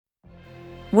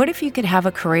What if you could have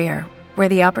a career where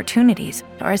the opportunities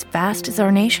are as vast as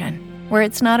our nation, where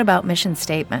it's not about mission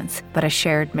statements, but a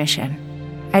shared mission?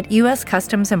 At U.S.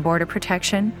 Customs and Border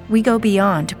Protection, we go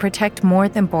beyond to protect more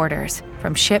than borders.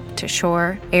 From ship to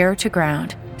shore, air to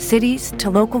ground, cities to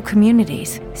local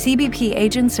communities, CBP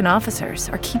agents and officers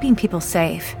are keeping people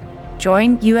safe.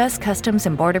 Join U.S. Customs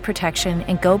and Border Protection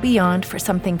and go beyond for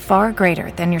something far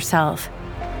greater than yourself.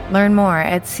 Learn more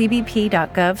at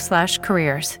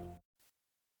cbp.gov/careers.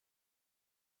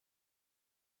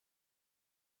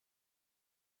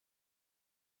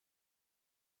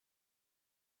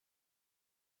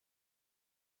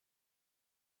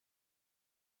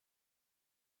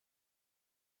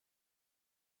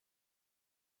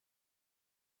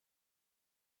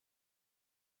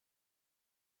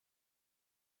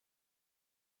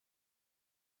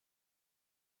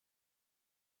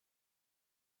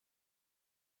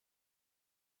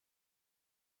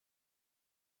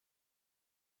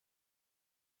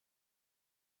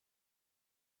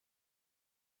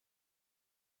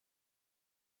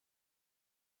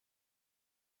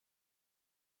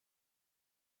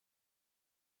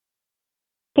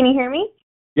 Can you hear me?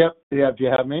 Yep. Yeah. Do you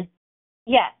have me?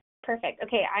 Yes. Perfect.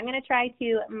 Okay, I'm going to try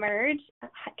to merge.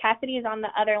 Cassidy is on the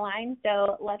other line,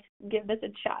 so let's give this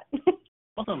a shot.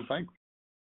 Awesome. Thanks.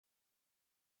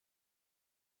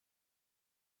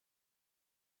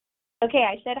 Okay,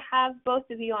 I should have both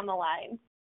of you on the line.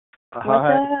 Hi.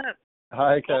 What's up?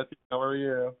 Hi, Kathy. How are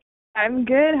you? I'm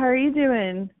good. How are you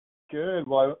doing? Good.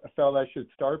 Well, I felt I should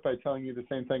start by telling you the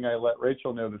same thing I let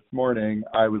Rachel know this morning.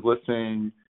 I was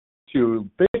listening to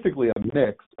basically a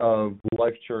mix of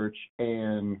Life Church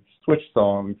and Switch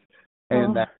songs,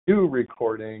 and that new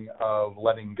recording of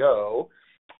Letting Go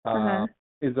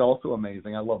is also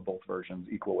amazing. I love both versions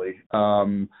equally.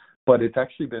 But it's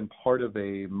actually been part of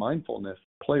a mindfulness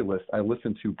playlist I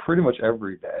listen to pretty much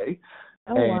every day.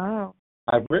 Oh, wow.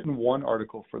 I've written one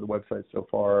article for the website so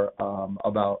far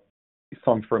about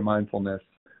songs for mindfulness,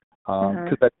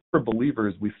 because for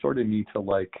believers, we sort of need to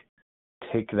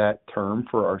take that term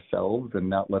for ourselves and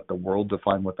not let the world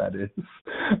define what that is.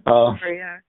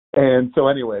 And so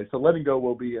anyway, so Letting Go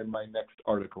will be in my next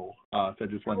article. So I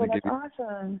just wanted to give you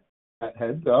that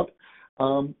heads up.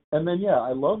 And then,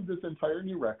 I love this entire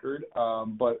new record,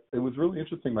 but it was really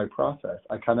interesting, my process.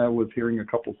 I kind of was hearing a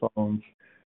couple songs,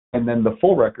 and then the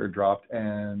full record dropped,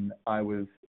 and I was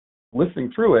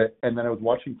listening through it, and then I was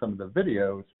watching some of the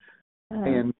videos,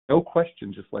 and no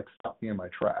question just stopped me in my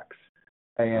tracks.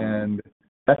 And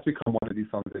that's become one of these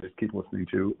songs I just keep listening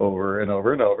to over and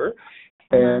over and over.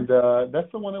 And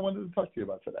that's the one I wanted to talk to you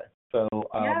about today. So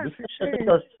this is, I think,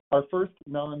 our first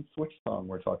non-Switch song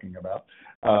we're talking about.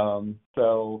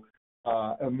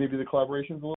 Maybe the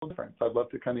collaboration is a little different. So I'd love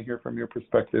to kind of hear from your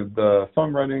perspective the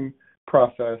songwriting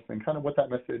process and kind of what that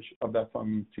message of that song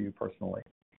means to you personally.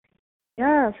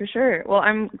 Yeah, for sure. Well,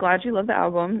 I'm glad you love the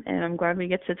album, and I'm glad we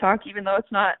get to talk, even though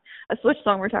it's not a Switch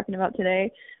song we're talking about today.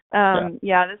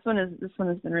 This one has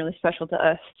been really special to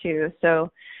us too.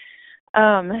 So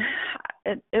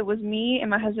it was me and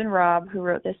my husband Rob who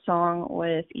wrote this song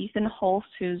with Ethan Hulse,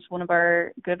 who's one of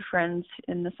our good friends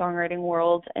in the songwriting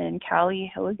world, and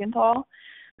Callie Hilligenthal,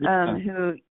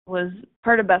 who was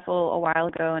part of Bethel a while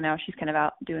ago, and now she's kind of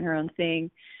out doing her own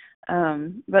thing.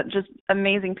 But just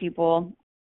amazing people.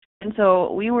 And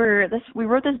so we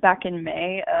wrote this back in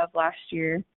May of last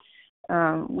year.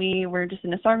 We were just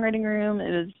in a songwriting room.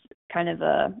 It was kind of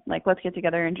let's get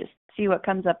together and just see what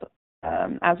comes up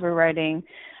as we're writing.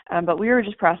 But we were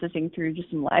just processing through just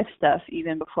some life stuff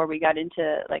even before we got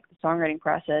into the songwriting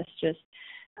process, just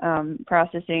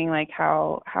processing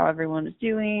how everyone was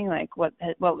doing, what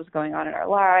was going on in our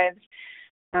lives.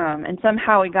 And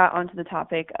somehow we got onto the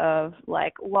topic of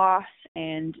loss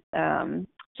and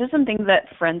just some things that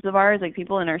friends of ours,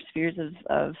 people in our spheres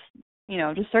of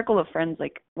just circle of friends,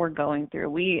 were going through.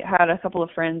 We had a couple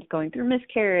of friends going through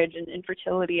miscarriage and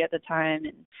infertility at the time,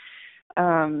 and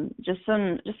just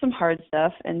some hard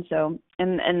stuff. And so,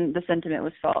 and the sentiment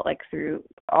was felt through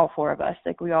all four of us.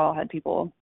 We all had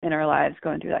people in our lives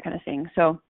going through that kind of thing.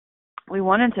 So we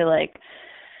wanted to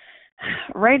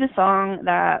write a song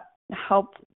that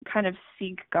helped kind of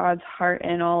seek God's heart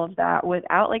in all of that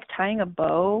without tying a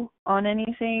bow on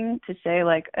anything to say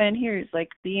and here's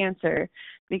the answer,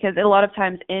 because a lot of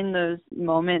times in those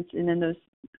moments and in those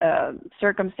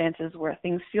circumstances where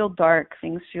things feel dark,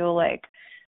 things feel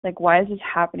why is this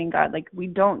happening, God? We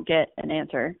don't get an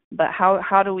answer, but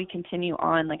how do we continue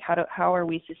on? How are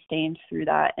we sustained through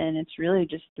that? And it's really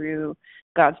just through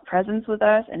God's presence with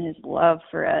us and his love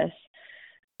for us.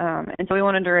 And so we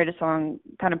wanted to write a song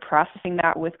kind of processing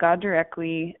that with God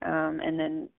directly, and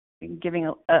then giving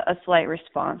a slight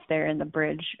response there in the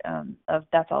bridge of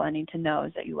that's all I need to know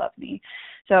is that you love me.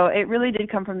 So it really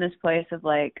did come from this place of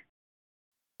like,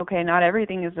 okay, not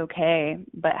everything is okay,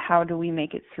 but how do we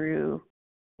make it through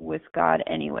with God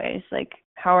anyways? Like,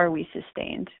 how are we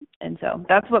sustained? And so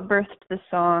that's what birthed the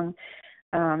song,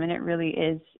 and it really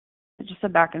is just a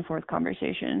back and forth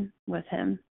conversation with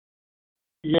him.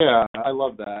 Yeah, I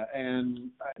love that.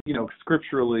 And,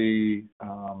 scripturally,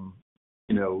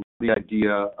 the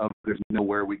idea of there's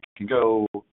nowhere we can go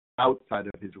outside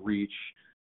of his reach.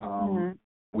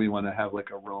 We want to have like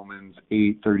a Romans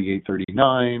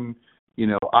 8:38-39.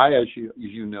 I, as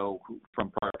you know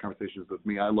from prior conversations with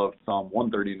me, I love Psalm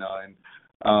 139,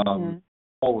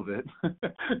 all of it,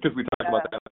 because we talk about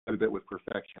that a bit with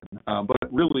perfection. But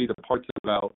really the parts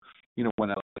about, when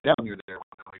I lie down, you're there,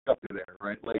 when I wake up, you're there,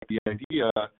 right? Like the idea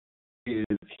is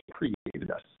he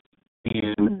created us,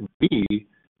 and we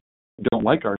don't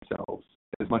like ourselves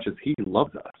as much as he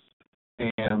loves us.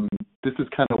 And this is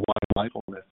kind of why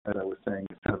mindfulness, as I was saying,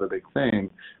 is kind of a big thing,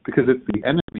 because it's the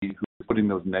enemy who's putting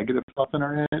those negative thoughts in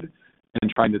our head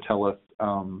and trying to tell us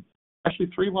actually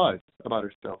 3 lies about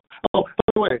ourselves. Oh,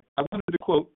 by the way, I wanted to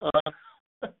quote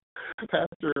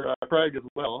Pastor Craig as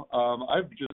well. I've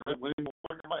just read Winning the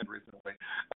War in Your Mind recently.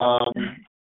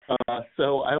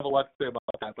 So I have a lot to say about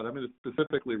that, but I'm going to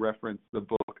specifically reference the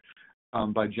book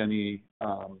by Jenny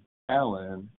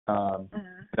Allen,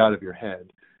 Get Out of Your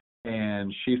Head.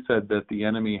 And she said that the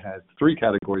enemy has 3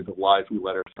 categories of lies we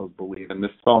let ourselves believe, and this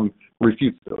song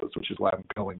refutes those, which is why I'm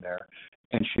going there.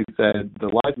 And she said the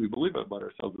lies we believe about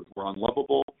ourselves is we're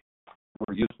unlovable,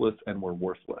 we're useless, and we're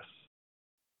worthless.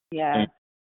 Yeah.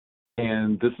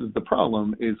 And this is the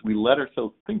problem, is we let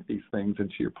ourselves think these things, and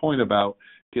to your point about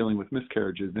dealing with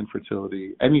miscarriages,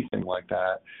 infertility, anything like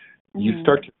that, you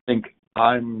start to think,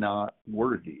 I'm not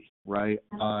worthy, right?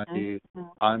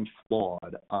 I'm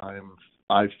flawed,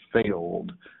 I've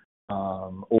failed,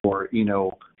 or,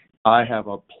 I have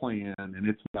a plan and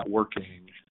it's not working,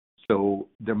 so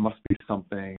there must be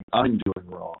something I'm doing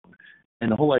wrong.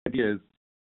 And the whole idea is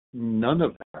none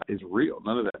of that is real.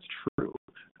 None of that's true.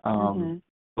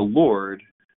 The Lord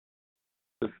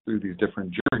goes through these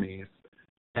different journeys,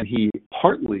 and he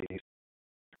partly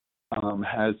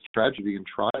has tragedy and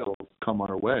trials come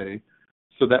our way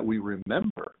so that we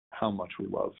remember how much he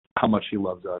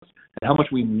loves us, and how much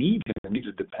we need him and need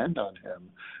to depend on him.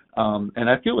 And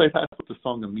I feel like that's what the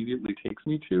song immediately takes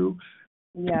me to.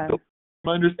 Yeah.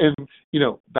 And,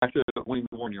 back to Winning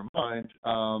the War in Your Mind,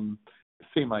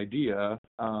 same idea.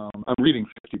 I'm reading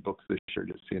 50 books this year,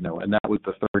 just so you know, and that was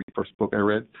the 31st book I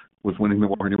read, was Winning the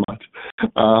War in Your Mind.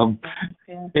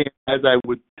 And as I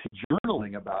was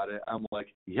journaling about it, I'm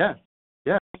like, yes,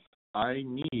 I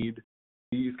need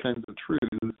these kinds of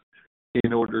truths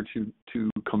in order to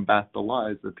combat the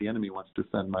lies that the enemy wants to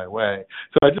send my way.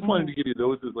 So I just wanted to give you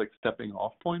those as like stepping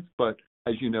off points, but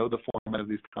as you know, the format of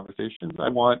these conversations, I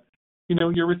want,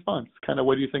 your response. Kind of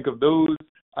what do you think of those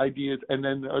ideas? And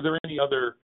then are there any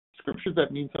other scriptures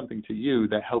that mean something to you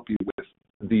that help you with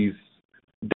these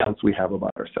doubts we have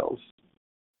about ourselves?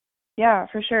 Yeah,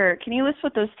 for sure. Can you list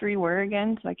what those 3 were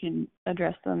again so I can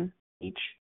address them each?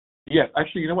 Yes,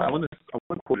 actually, you know what? I want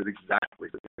to quote it exactly.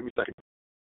 So give me a second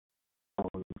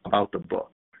about the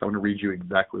book. I want to read you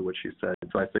exactly what she said,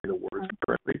 so I say the words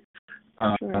correctly.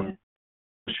 Sure.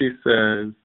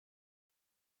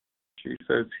 She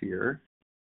says here,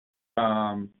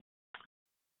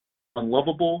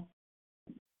 unlovable,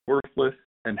 worthless,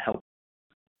 and helpless.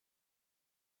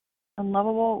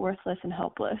 Unlovable, worthless, and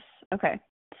helpless. Okay.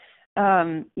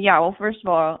 Well, first of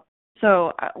all,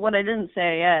 so what I didn't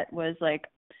say yet was, like,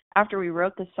 after we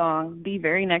wrote the song, the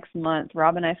very next month,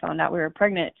 Rob and I found out we were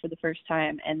pregnant for the first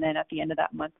time, and then at the end of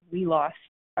that month, we lost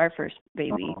our first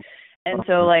baby. And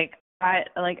so,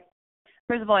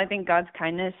 first of all, I think God's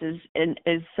kindness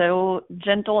is so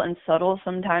gentle and subtle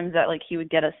sometimes that, like, he would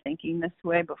get us thinking this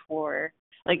way before,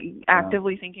 like,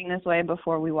 actively thinking this way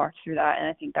before we walked through that, and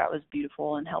I think that was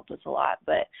beautiful and helped us a lot.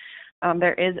 But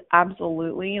there is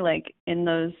absolutely, like, in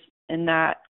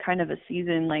that kind of a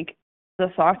season, like, the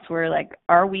thoughts were, like,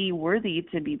 are we worthy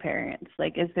to be parents?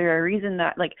 Like, is there a reason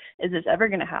that, like, is this ever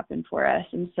going to happen for us?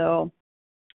 And so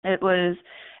it was,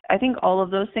 I think all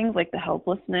of those things, like the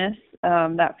helplessness,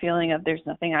 that feeling of there's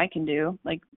nothing I can do,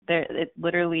 like, it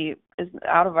literally is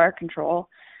out of our control.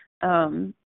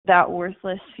 That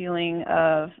worthless feeling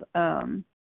of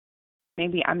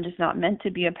maybe I'm just not meant to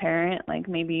be a parent, like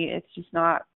maybe it's just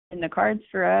not in the cards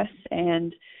for us,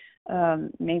 and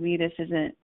maybe this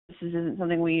isn't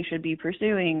something we should be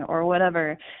pursuing or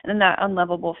whatever. And then that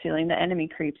unlovable feeling, the enemy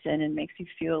creeps in and makes you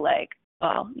feel like,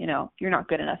 well, you're not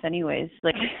good enough anyways.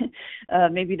 Like,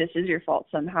 maybe this is your fault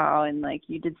somehow, and like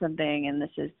you did something, and this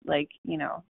is like,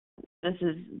 this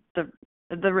is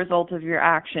the result of your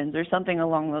actions or something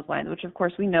along those lines, which of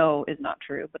course we know is not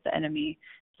true, but the enemy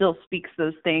still speaks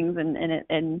those things,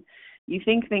 and you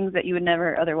think things that you would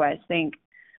never otherwise think.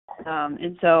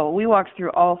 And so we walked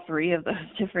through all three of those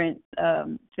different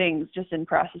things just in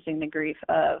processing the grief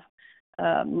of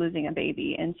losing a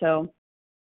baby. And so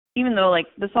even though like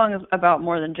the song is about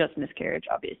more than just miscarriage,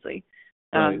 obviously,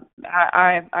 right.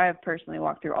 I have personally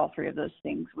walked through all three of those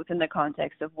things within the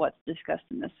context of what's discussed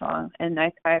in this song. And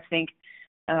I think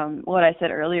what I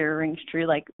said earlier rings true.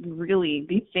 Like, really,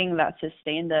 the thing that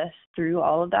sustained us through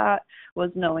all of that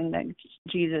was knowing that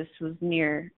Jesus was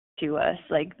near to us.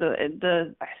 Like,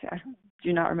 I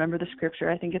do not remember the scripture.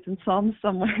 I think it's in Psalms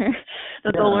somewhere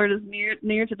that the Lord is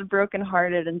near to the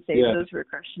brokenhearted and saves those who are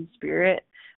crushed in spirit.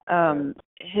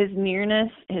 His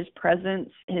nearness, his presence,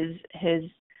 his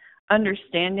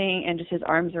understanding, and just his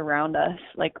arms around us,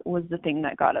 like, was the thing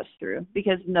that got us through.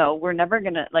 Because no, we're never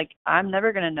gonna, like, I'm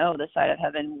never gonna know this side of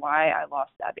heaven why I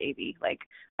lost that baby. Like,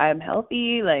 I'm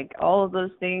healthy, like, all of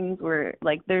those things were,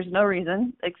 like, there's no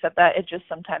reason except that it just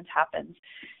sometimes happens.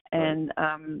 And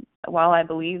while I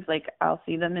believe, like, I'll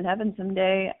see them in heaven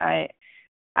someday,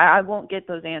 I won't get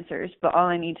those answers, but all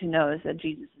I need to know is that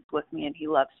Jesus is with me and he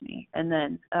loves me. And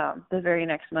then the very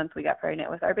next month we got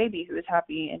pregnant with our baby, who is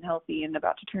happy and healthy and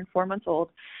about to turn 4 months old.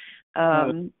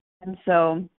 And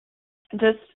so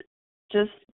just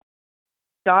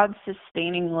God's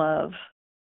sustaining love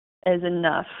is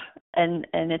enough. And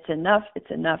it's enough,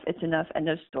 end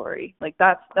of story. Like,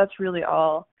 that's really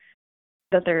all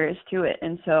that there is to it.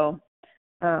 And so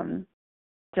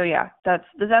yeah, does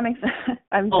that make sense?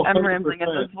 I'm rambling at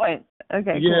this point.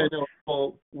 Okay, yeah, cool.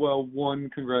 No, well, one,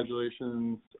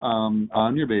 congratulations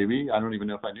on your baby. I don't even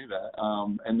know if I knew that.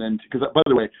 And then, because, by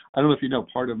the way, I don't know if you know,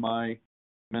 part of my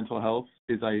mental health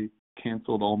is I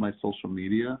canceled all my social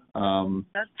media.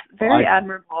 That's very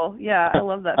admirable. Yeah, I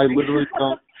love that. I literally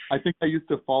don't. I think I used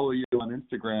to follow you on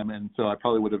Instagram, and so I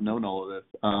probably would have known all of this.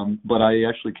 But I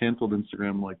actually canceled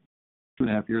Instagram like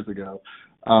 2.5 years ago.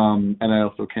 And I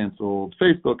also canceled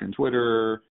Facebook and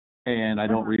Twitter, and I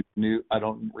don't read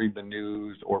the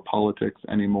news or politics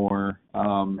anymore.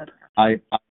 I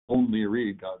only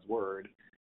read God's word.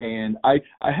 And I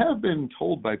have been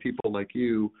told by people like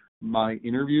you, my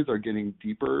interviews are getting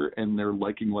deeper and they're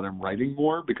liking what I'm writing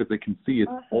more because they can see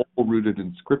it's all rooted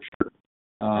in scripture.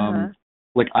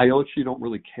 Like, I actually don't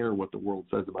really care what the world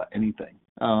says about anything.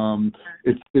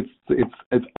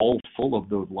 It's all full of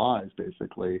those lies,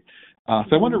 basically.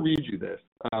 So I want to read you this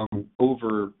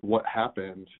over what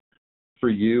happened for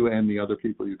you and the other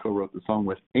people you co-wrote the song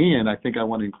with. And I think I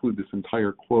want to include this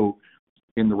entire quote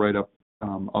in the write-up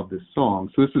of this song.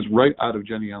 So this is right out of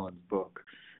Jenny Ellen's book.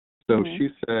 So she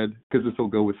said, because this will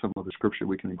go with some of the scripture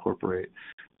we can incorporate.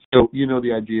 So,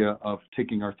 the idea of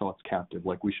taking our thoughts captive,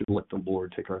 like we should let the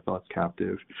Lord take our thoughts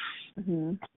captive.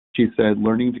 She said,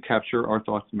 learning to capture our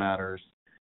thoughts matters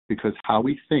because how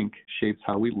we think shapes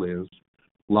how we live.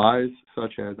 Lies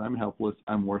such as I'm helpless,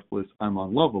 I'm worthless, I'm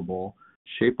unlovable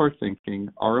shape our thinking,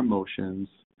 our emotions,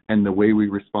 and the way we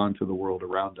respond to the world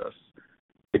around us.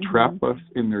 They trap us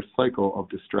in their cycle of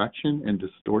distraction and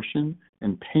distortion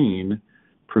and pain,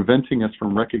 preventing us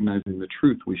from recognizing the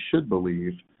truth we should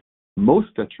believe.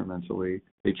 Most detrimentally,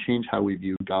 they change how we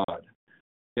view God.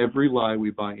 Every lie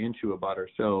we buy into about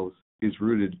ourselves is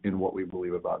rooted in what we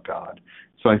believe about God.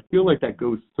 So I feel like that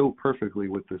goes so perfectly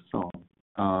with this song.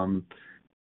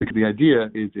 Because the idea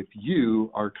is if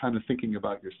you are kind of thinking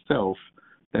about yourself,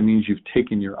 that means you've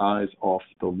taken your eyes off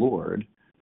the Lord.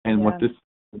 And what this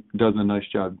does a nice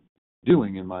job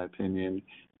doing, in my opinion,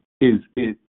 is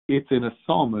it's in a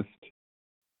psalmist,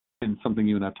 and something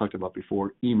you and I've talked about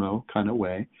before, emo kind of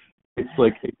way. It's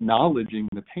like acknowledging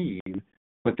the pain,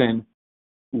 but then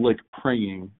like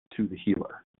praying to the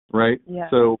healer, right?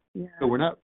 So we're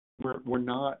not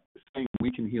saying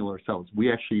we can heal ourselves.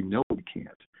 We actually know we can't.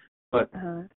 But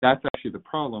that's actually the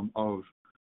problem of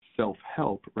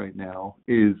self-help right now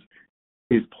is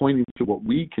pointing to what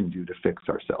we can do to fix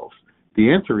ourselves.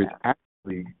 The answer is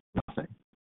actually nothing.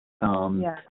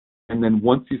 And then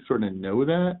once you sort of know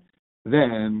that,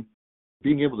 then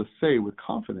being able to say with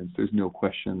confidence, there's no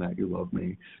question that you love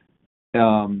me,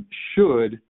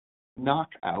 should knock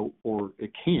out, or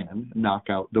it can knock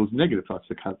out those negative thoughts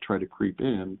that kind of try to creep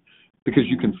in, because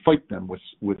you can fight them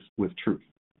with truth.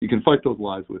 You can fight those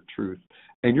lies with truth.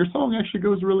 And your song actually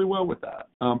goes really well with that.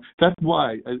 That's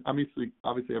why, obviously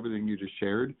everything you just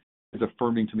shared is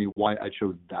affirming to me why I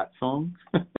chose that song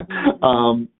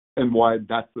and why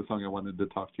that's the song I wanted to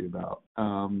talk to you about.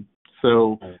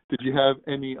 So did you have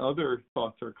any other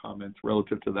thoughts or comments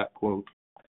relative to that quote?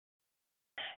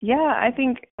 Yeah, I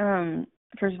think,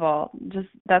 first of all, just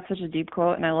that's such a deep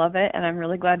quote, and I love it, and I'm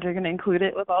really glad you're going to include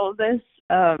it with all of this.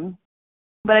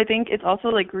 But I think it's also,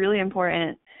 like, really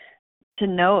important to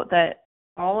note that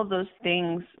all of those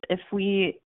things, if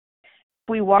we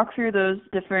walk through those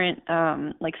different,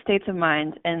 like, states of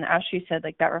mind, and as she said,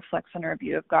 like, that reflects on our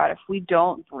view of God, if we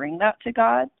don't bring that to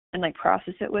God and, like,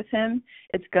 process it with him,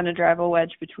 it's going to drive a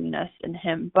wedge between us and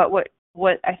him. But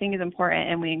what I think is important,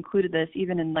 and we included this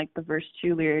even in, like, the verse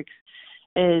 2 lyrics,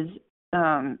 is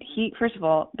he, first of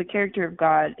all, the character of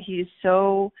God, he is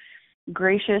so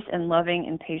gracious and loving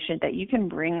and patient that you can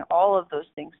bring all of those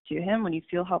things to him when you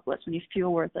feel helpless, when you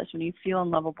feel worthless, when you feel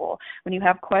unlovable, when you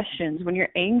have questions, when you're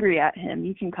angry at him.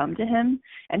 You can come to him,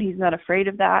 and he's not afraid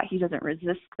of that. He doesn't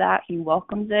resist that. He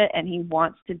welcomes it, and he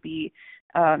wants to be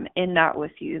in that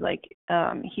with you. Like,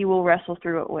 he will wrestle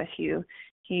through it with you.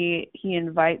 He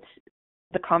invites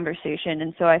the conversation.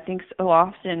 And so I think so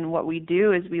often what we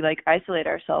do is we, like, isolate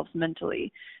ourselves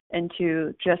mentally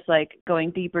into just, like,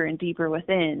 going deeper and deeper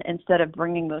within, instead of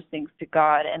bringing those things to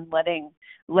God and letting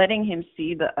him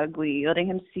see the ugly, letting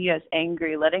him see us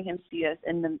angry, letting him see us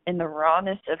in the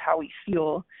rawness of how we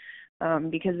feel,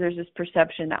 because there's this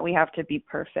perception that we have to be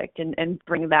perfect and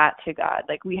bring that to God.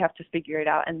 Like, we have to figure it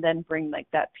out and then bring, like,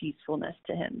 that peacefulness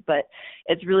to him. But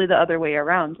it's really the other way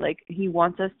around. Like, he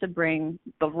wants us to bring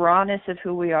the rawness of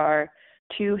who we are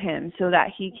to him so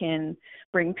that he can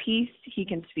bring peace, he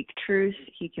can speak truth,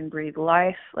 he can breathe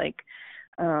life. Like,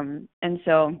 and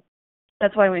so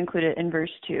that's why we include it in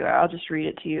verse 2. I'll just read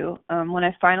it to you. When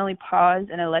I finally pause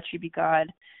and I let you be God,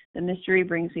 the mystery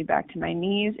brings me back to my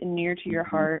knees and near to your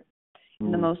heart.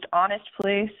 In the most honest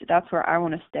place, that's where I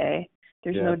want to stay.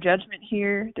 There's no judgment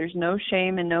here. There's no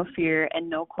shame and no fear and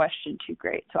no question too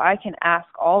great. So I can ask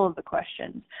all of the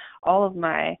questions, all of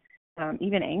my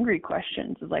even angry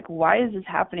questions of, like, why is this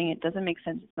happening? It doesn't make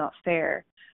sense. It's not fair.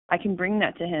 I can bring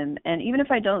that to him. And even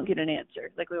if I don't get an answer,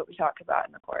 like what we talked about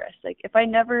in the chorus, like, if I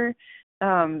never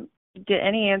get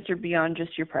any answer beyond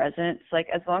just your presence, like,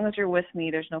 as long as you're with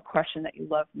me, there's no question that you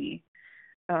love me.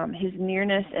 His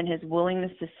nearness and his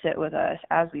willingness to sit with us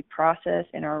as we process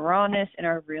in our rawness, in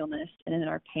our realness, and in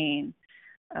our pain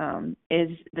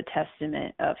is the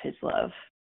testament of his love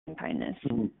and kindness.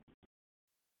 Mm-hmm.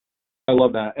 I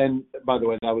love that. And by the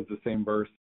way, that was the same verse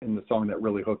in the song that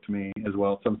really hooked me as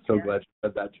well. So I'm so glad you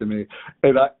said that to me.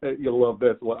 And you'll love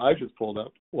this. What I just pulled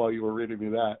up while you were reading me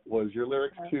that was your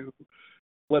lyrics to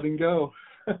Letting Go.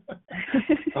 And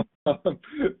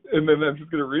then I'm just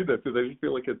going to read this because I just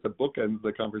feel like it's a bookends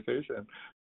the conversation.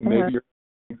 Maybe you're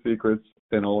secrets,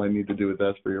 and all I need to do is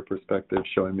ask for your perspective,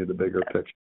 showing me the bigger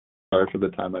picture. Sorry for the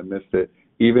time I missed it.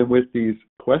 Even with these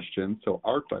questions, so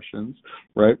our questions,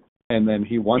 right? And then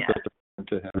he wants us to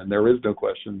to him, and there is no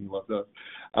question he loves us.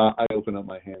 I open up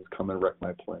my hands, come and wreck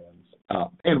my plans.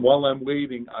 And while I'm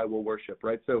waiting, I will worship,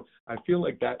 right? So I feel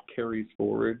like that carries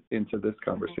forward into this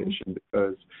conversation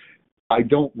because I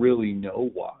don't really know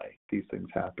why these things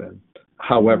happen.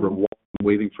 However, while I'm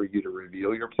waiting for you to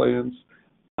reveal your plans,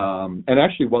 and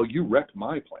actually while you wreck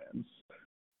my plans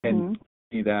and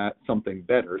see that something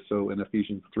better, so in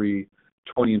Ephesians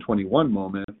 3:20 and 21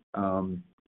 moment,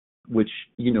 which,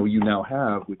 you know, you now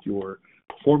have with your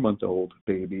 4-month-old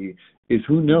baby, is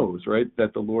who knows, right?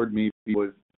 That the Lord maybe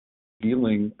was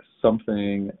feeling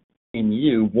something in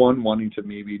you, one, wanting to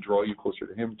maybe draw you closer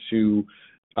to him, two,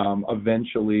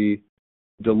 eventually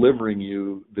delivering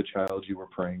you the child you were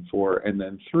praying for, and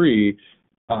then three,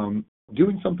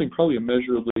 doing something probably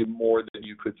immeasurably more than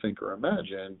you could think or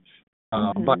imagine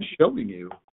by showing you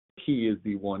he is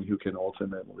the one who can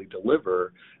ultimately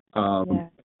deliver.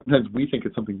 Sometimes we think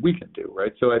it's something we can do,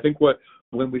 right? So I think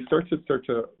when we start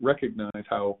to recognize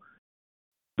how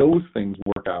those things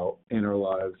work out in our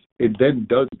lives, it then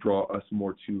does draw us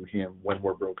more to him when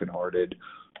we're brokenhearted.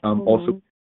 Also,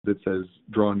 it says,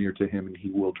 draw near to him and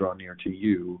he will draw near to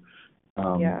you.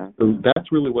 So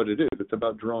that's really what it is. It's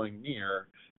about drawing near,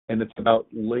 and it's about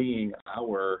laying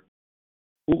our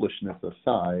foolishness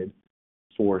aside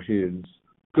for his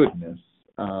goodness.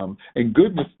 And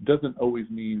goodness doesn't always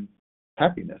mean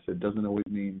happiness. It doesn't always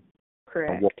mean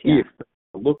what we expect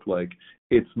it to look like.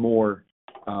 It's more,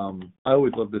 I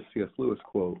always love this C.S. Lewis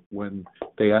quote when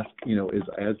they ask, is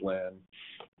Aslan,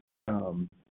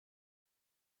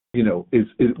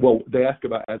 they ask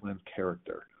about Aslan's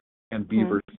character, and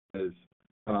Beaver says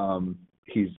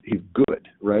he's good,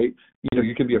 right?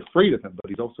 You can be afraid of him, but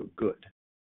he's also good.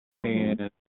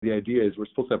 And the idea is we're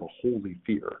supposed to have a holy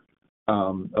fear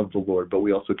of the Lord, but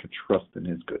we also can trust in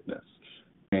his goodness.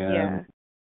 And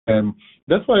And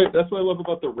that's what I love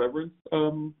about the reverence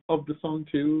of the song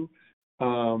too.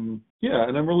 Yeah,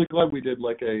 and I'm really glad we did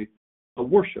like a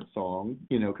worship song,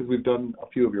 because we've done a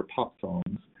few of your pop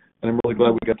songs, and I'm really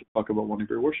glad we got to talk about one of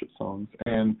your worship songs.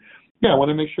 And yeah, I want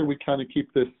to make sure we kind of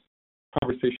keep this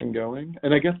conversation going.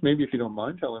 And I guess maybe if you don't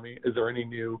mind telling me, is there any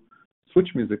new Switch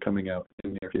music coming out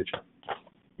in the near future?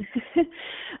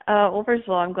 Well, first of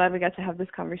all, I'm glad we got to have this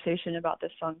conversation about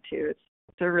this song too.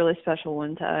 It's a really special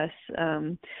one to us.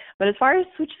 But as far as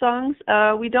Switch songs,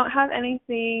 we don't have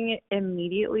anything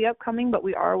immediately upcoming, but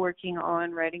we are working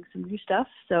on writing some new stuff.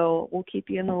 So we'll keep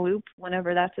you in the loop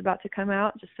whenever that's about to come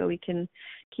out, just so we can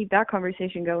keep that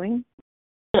conversation going.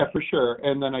 Yeah, for sure.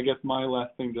 And then I guess my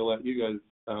last thing to let you guys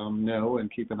know and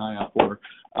keep an eye out for,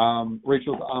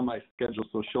 Rachel's on my schedule,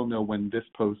 so she'll know when this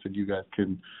posts and you guys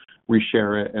can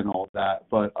reshare it and all that.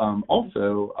 But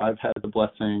also, I've had the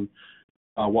blessing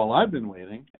while I've been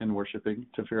waiting and worshiping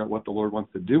to figure out what the Lord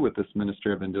wants to do with this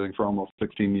ministry I've been doing for almost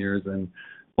 16 years and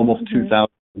almost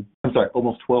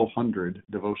 1,200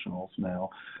 devotionals now.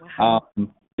 Wow.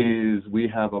 Is we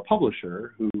have a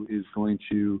publisher who is going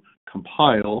to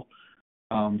compile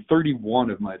 31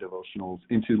 of my devotionals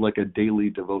into like a daily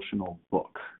devotional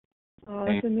book. Oh,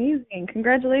 that's amazing.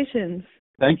 Congratulations.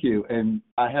 Thank you. And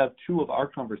I have 2 of our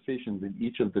conversations in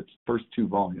each of the first 2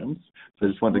 volumes. So I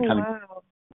just wanted to kind of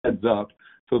heads up.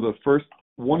 So the first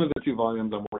one of the 2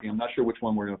 volumes I'm working, I'm not sure which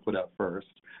one we're going to put out first,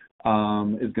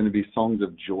 is going to be Songs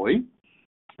of Joy.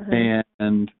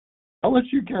 And I'll let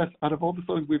you guess, out of all the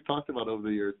songs we've talked about over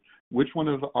the years, which one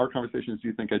of our conversations do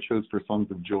you think I chose for Songs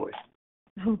of Joy?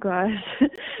 Oh, gosh.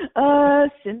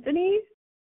 Symphony?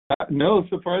 No,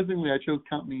 surprisingly, I chose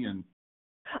Count Me In.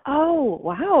 Oh,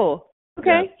 wow.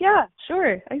 Okay, yeah,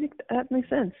 sure. I think that makes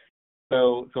sense.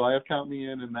 So I have Count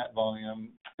Me In that volume,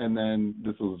 and then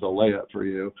this was a layup for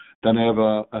you. Then I have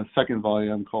a second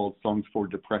volume called Songs for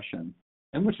Depression.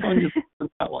 And which song is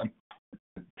that one?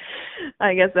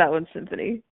 I guess that one's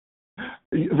Symphony.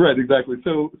 Right, exactly.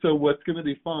 So what's going to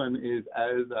be fun is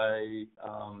as I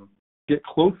get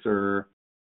closer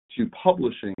to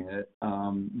publishing it,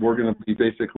 we're going to be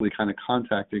basically kind of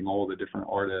contacting all the different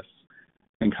artists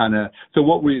and kind of, so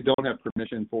what we don't have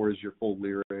permission for is your full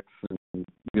lyrics, and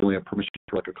we only have permission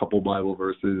for like a couple Bible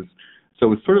verses.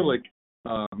 So it's sort of like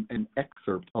an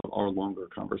excerpt of our longer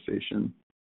conversation.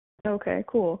 Okay,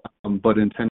 cool. But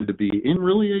intended to be in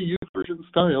really a youth version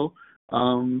style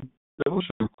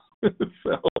devotion. So,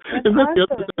 and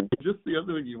that's awesome. Just the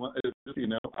other thing you want is just,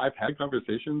 I've had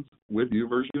conversations with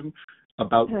YouVersion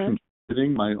about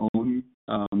contributing my own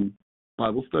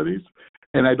Bible studies,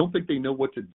 and I don't think they know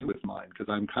what to do with mine because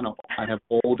I have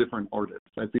all different artists.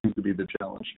 That seems to be the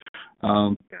challenge.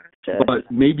 Gotcha. But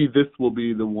maybe this will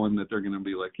be the one that they're going to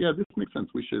be like, yeah, this makes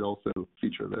sense. We should also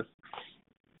feature this.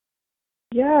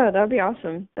 Yeah, that'd be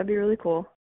awesome. That'd be really cool.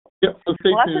 Yeah, so stay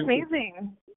tuned. That's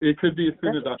amazing. It could be as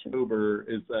soon as October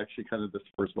is actually kind of this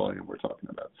first volume we're talking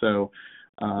about. So,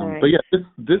 nice. But yeah,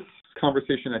 this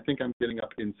conversation I think I'm getting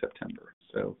up in September.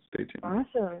 So stay tuned.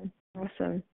 Awesome.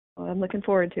 Well, I'm looking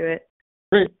forward to it.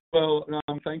 Great. Well,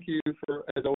 thank you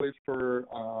as always for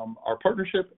our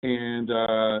partnership, and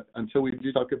until we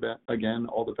do talk about again,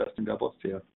 all the best and God bless to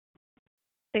you.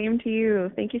 Same to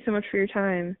you. Thank you so much for your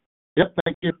time. Yep.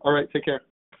 Thank you. All right. Take care.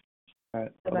 All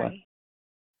right. Bye-bye.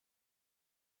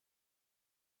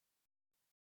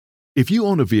 If you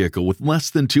own a vehicle with less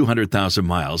than 200,000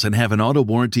 miles and have an auto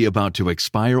warranty about to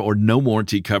expire or no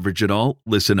warranty coverage at all,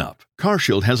 listen up.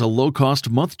 CarShield has a low-cost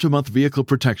month-to-month vehicle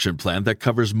protection plan that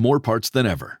covers more parts than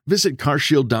ever. Visit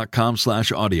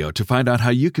carshield.com/audio to find out how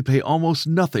you could pay almost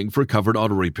nothing for covered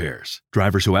auto repairs.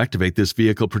 Drivers who activate this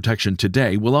vehicle protection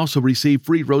today will also receive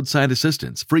free roadside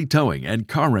assistance, free towing, and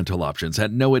car rental options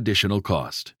at no additional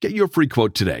cost. Get your free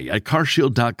quote today at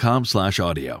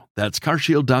carshield.com/audio. That's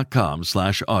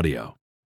carshield.com/audio.